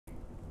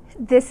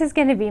This is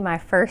going to be my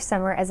first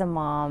summer as a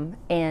mom,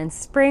 and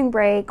spring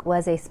break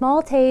was a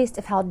small taste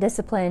of how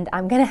disciplined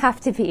I'm going to have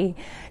to be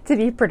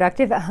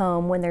productive at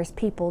home when there's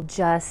people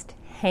just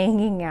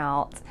hanging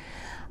out.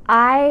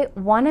 I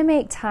want to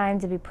make time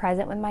to be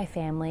present with my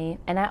family,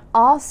 and I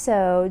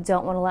also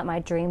don't want to let my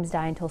dreams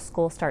die until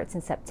school starts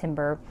in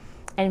September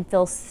and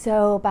feel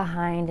so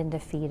behind and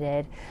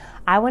defeated.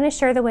 I want to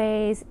share the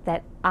ways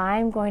that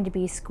I'm going to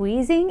be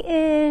squeezing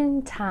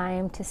in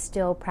time to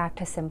still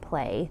practice and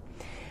play.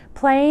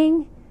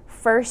 Playing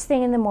first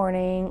thing in the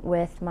morning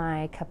with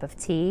my cup of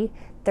tea,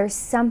 there's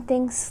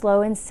something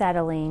slow and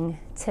settling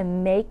to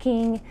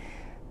making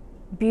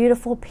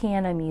beautiful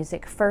piano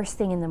music first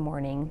thing in the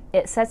morning.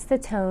 It sets the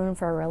tone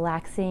for a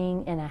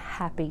relaxing and a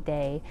happy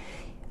day.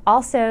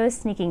 Also,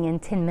 sneaking in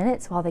 10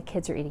 minutes while the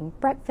kids are eating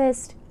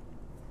breakfast.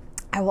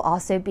 I will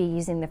also be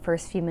using the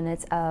first few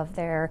minutes of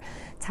their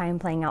time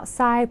playing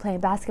outside, playing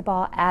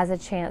basketball, as a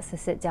chance to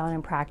sit down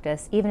and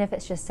practice, even if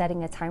it's just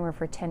setting a timer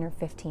for 10 or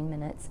 15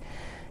 minutes.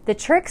 The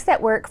tricks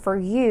that work for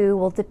you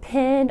will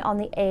depend on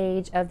the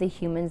age of the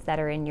humans that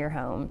are in your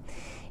home.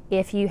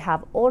 If you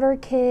have older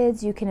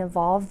kids, you can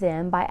involve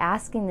them by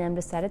asking them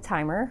to set a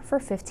timer for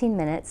 15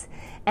 minutes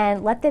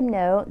and let them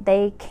know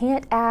they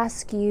can't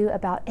ask you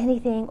about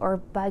anything or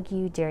bug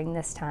you during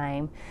this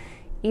time,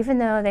 even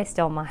though they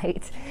still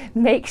might.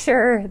 Make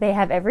sure they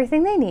have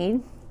everything they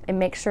need and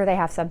make sure they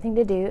have something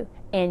to do,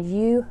 and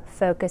you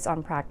focus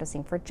on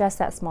practicing for just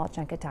that small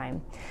chunk of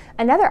time.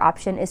 Another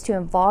option is to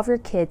involve your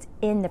kids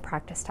in the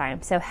practice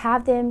time. So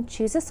have them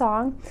choose a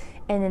song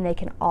and then they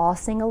can all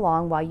sing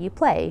along while you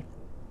play.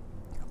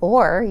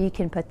 Or you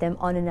can put them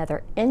on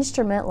another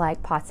instrument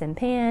like pots and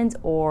pans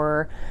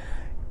or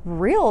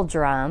real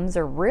drums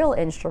or real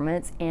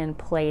instruments and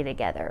play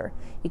together.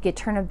 You could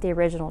turn up the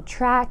original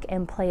track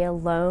and play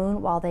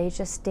alone while they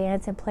just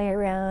dance and play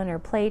around or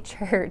play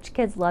church.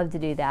 Kids love to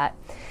do that.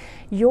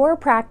 Your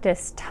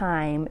practice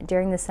time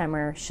during the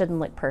summer shouldn't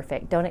look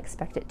perfect. Don't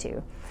expect it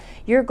to.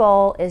 Your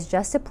goal is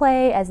just to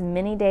play as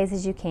many days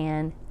as you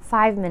can.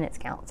 5 minutes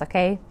counts,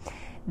 okay?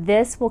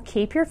 This will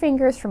keep your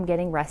fingers from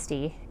getting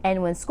rusty,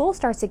 and when school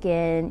starts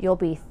again, you'll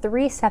be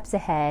 3 steps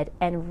ahead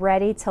and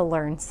ready to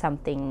learn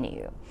something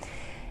new.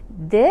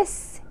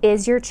 This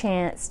is your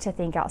chance to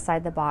think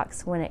outside the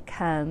box when it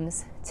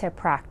comes to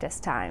practice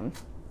time.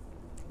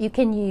 You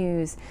can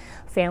use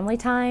family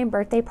time,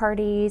 birthday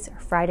parties,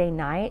 Friday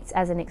nights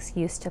as an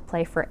excuse to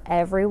play for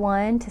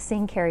everyone to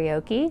sing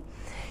karaoke.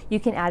 You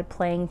can add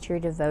playing to your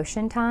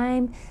devotion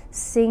time.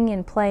 Singing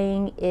and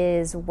playing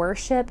is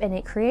worship, and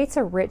it creates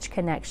a rich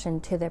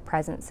connection to the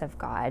presence of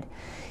God.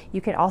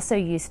 You can also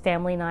use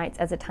family nights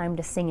as a time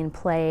to sing and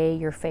play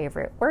your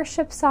favorite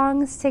worship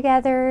songs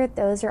together.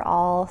 Those are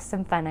all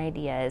some fun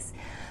ideas.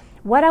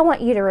 What I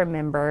want you to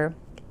remember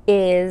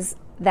is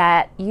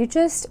that you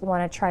just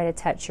want to try to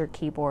touch your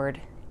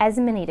keyboard as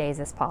many days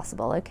as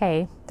possible,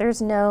 okay?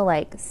 There's no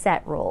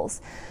set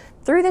rules.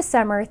 Through the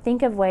summer,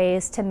 think of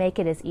ways to make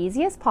it as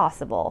easy as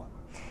possible.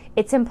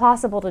 It's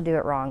impossible to do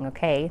it wrong,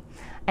 okay?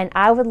 And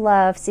I would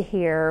love to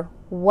hear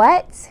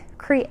what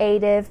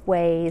creative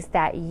ways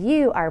that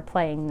you are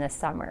playing this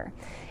summer.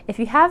 If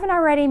you haven't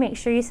already, make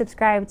sure you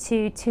subscribe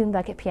to Tune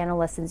Bucket Piano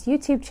Lessons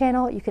YouTube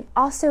channel. You can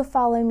also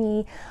follow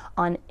me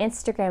on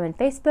Instagram and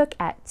Facebook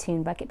at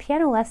Tune Bucket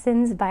Piano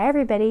Lessons. Bye,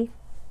 everybody.